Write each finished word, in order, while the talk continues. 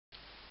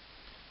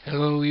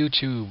Hello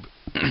YouTube.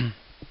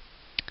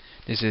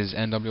 This is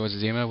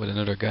NWSZema with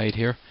another guide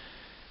here.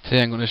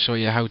 Today I'm going to show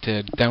you how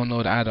to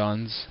download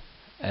add-ons,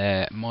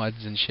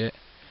 mods and shit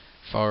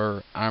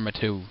for Arma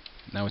 2.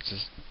 Now it's a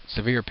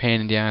severe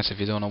pain in the ass if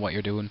you don't know what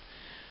you're doing,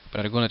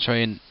 but I'm going to try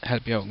and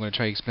help you out. I'm going to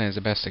try and explain as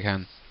the best I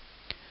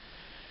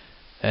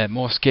can.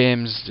 Most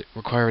games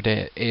require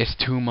the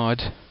ACE2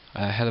 mod.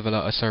 A hell of a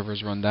lot of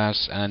servers run that,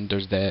 and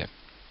there's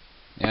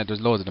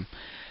loads of them.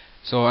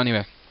 So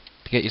anyway,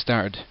 to get you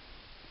started,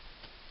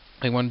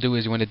 what you want to do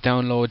is you want to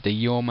download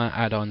the Yoma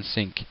Addon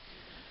sync.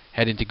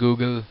 Head into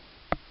Google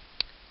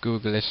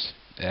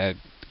it,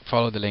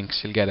 follow the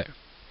links, you'll get it.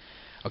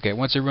 Okay,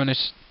 once you run it,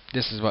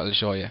 this is what it'll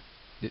show you.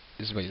 This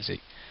is what you'll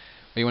see.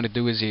 What you want to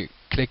do is you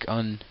click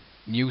on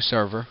New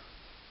Server,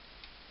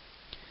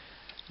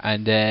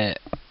 and then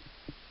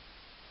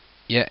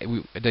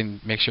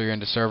make sure you're in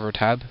the Server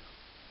tab,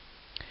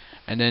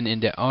 and then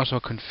in the Auto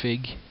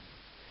Config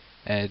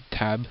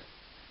tab,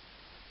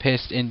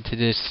 paste into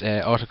this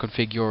auto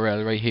config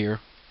URL right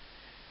here.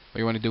 What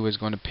you want to do is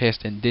going to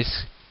paste in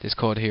this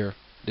code here,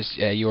 this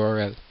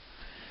URL.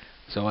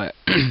 So I'll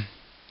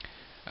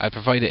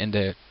provide it in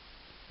the.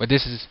 But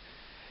this is,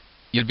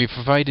 you'll be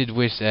provided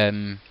with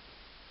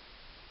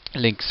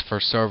links for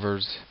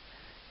servers.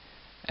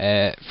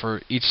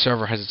 For each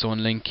server has its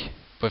own link,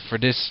 but for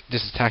this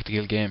is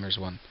Tactical Gamers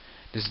one.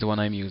 This is the one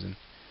I'm using.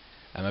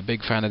 I'm a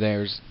big fan of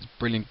theirs. It's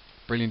brilliant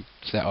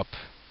setup,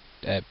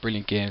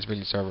 brilliant games,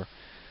 brilliant server.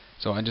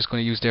 So I'm just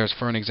going to use theirs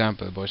for an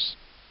example, but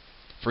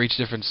for each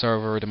different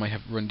server they might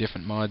have run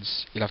different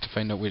mods. You'll have to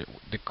find out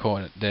the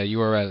code, the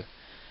URL,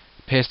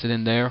 paste it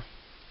in there,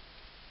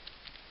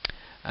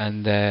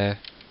 and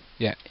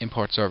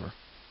import server.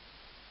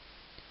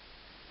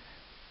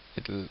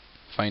 It'll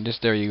find us.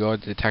 There you go,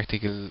 the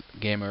Tactical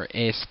Gamer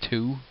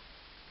ACE2,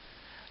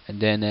 and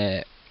then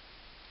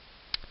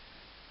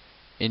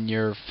in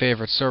your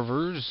favorite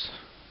servers,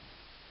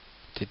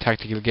 the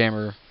Tactical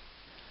Gamer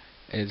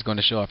is going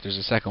to show up. There's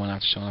a second one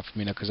after showing up for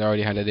me now because I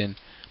already had it in,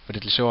 but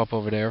it'll show up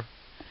over there.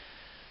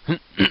 I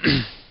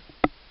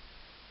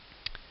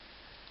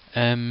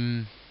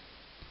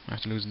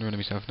have to lose the run of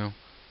myself now.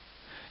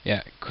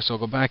 Yeah, so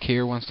go back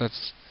here. Once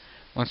that's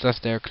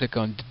there, click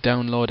on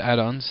download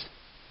add-ons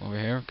over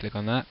here. Click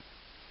on that,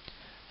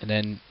 and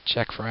then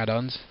check for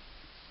add-ons.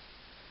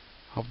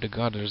 Hope to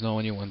God there's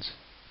no new ones.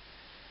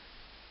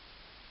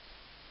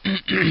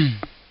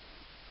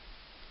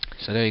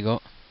 So there you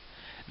go.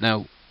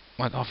 Now,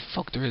 what? Oh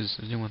fuck, there's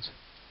new ones.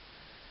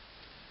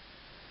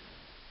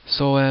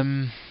 So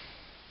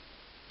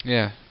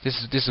yeah,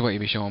 this is what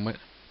you'll be shown with.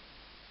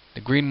 The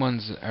green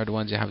ones are the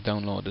ones you have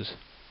downloaded.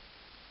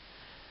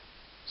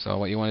 So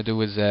what you want to do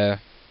is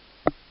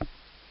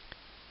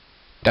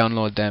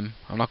download them.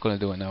 I'm not going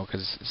to do it now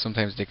because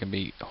sometimes they can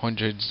be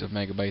hundreds of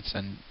megabytes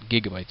and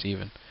gigabytes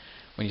even.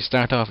 When you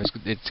start off,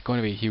 it's going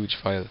to be a huge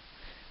file.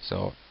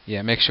 So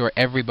yeah, make sure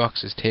every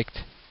box is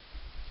ticked,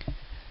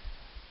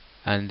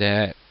 and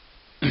you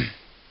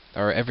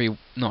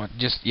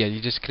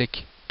just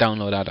click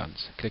download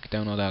add-ons. Click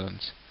download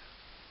add-ons,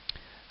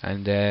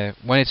 and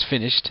when it's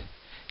finished,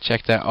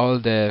 check that all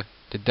the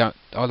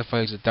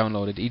files that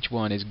downloaded, each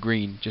one is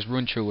green. Just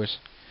run through it,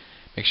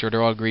 make sure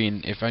they're all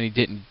green. If any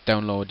didn't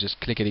download,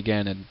 just click it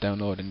again and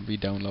download and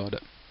re-download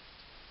it.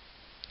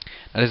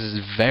 Now this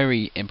is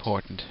very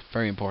important,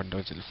 or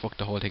it'll fuck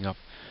the whole thing up.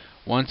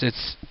 Once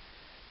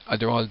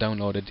they're all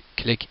downloaded,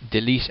 click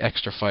delete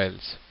extra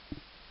files.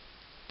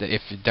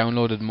 If you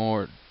downloaded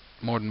more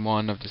than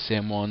one of the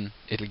same one,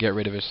 it'll get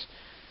rid of it,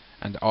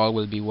 and all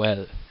will be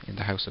well in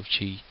the house of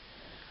Chi.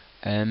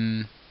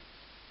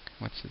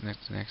 What's the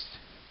next?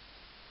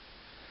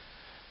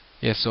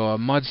 Yeah, so a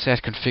mod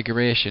set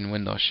configuration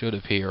window should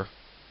appear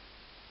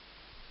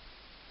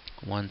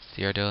once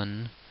you're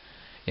done.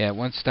 Yeah,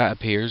 once that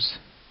appears,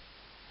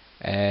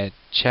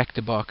 check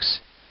the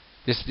box.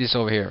 This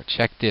over here.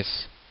 Check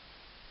this.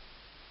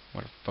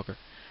 Motherfucker.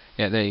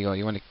 Yeah, there you go.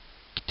 You want to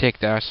take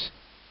that,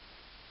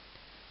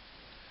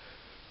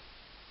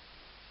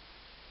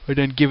 and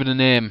then give it a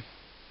name.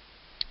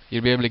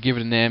 You'll be able to give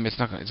it a name. It's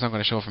not going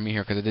to show for me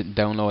here because I didn't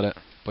download it.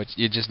 But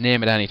you just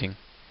name it anything.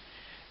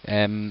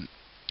 I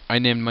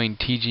named mine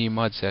TG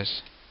mod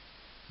set.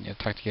 Yeah,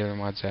 Tactical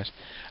mod set.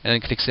 And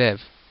then click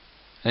save.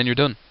 And then you're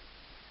done.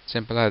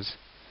 Simple as.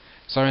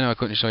 Sorry now I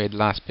couldn't show you the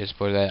last bit,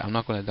 but I'm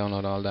not going to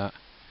download all that.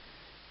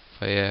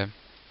 If I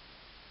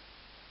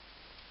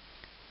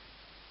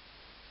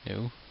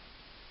no.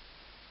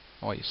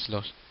 Oh, you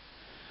slut.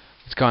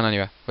 It's gone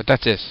anyway. But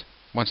that's it.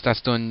 Once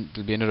that's done,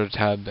 there'll be another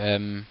tab.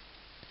 I'll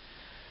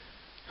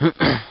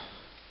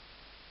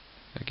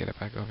get it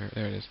back over here.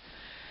 There it is.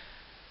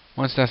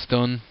 Once that's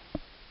done,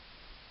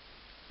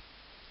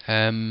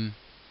 yeah,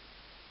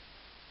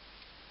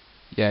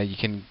 you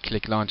can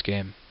click launch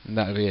game, and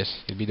that'll be it.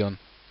 You'll be done.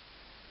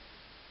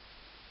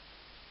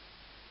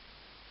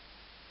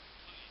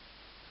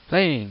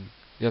 Playing.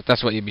 Yeah,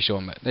 that's what you'll be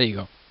showing. There you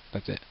go.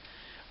 That's it.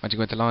 Once you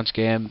go into launch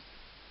game,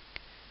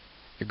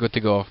 you're good to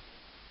go.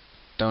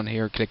 Down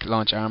here, click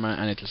launch Arma,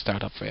 and it'll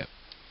start up for you.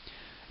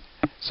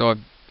 So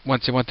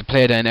once you want to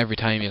play then every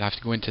time you'll have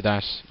to go into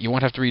that. You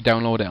won't have to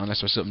re-download it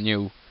unless there's something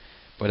new,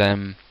 but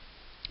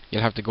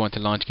you'll have to go into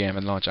launch game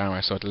and launch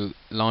armor, so it'll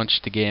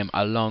launch the game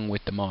along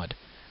with the mod,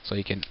 so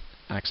you can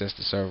access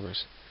the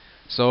servers.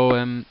 So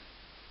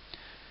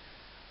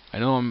I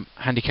know I'm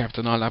handicapped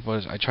and all that,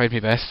 but I tried my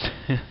best.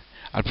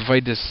 I'll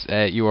provide this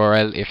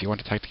URL if you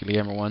want to Tactical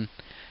Gamer 1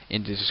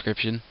 in the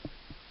description.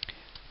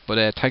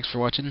 But thanks for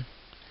watching,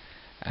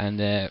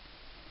 and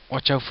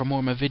watch out for more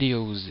of my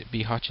videos.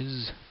 Be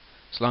hotches.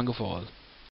 Slán go fóill.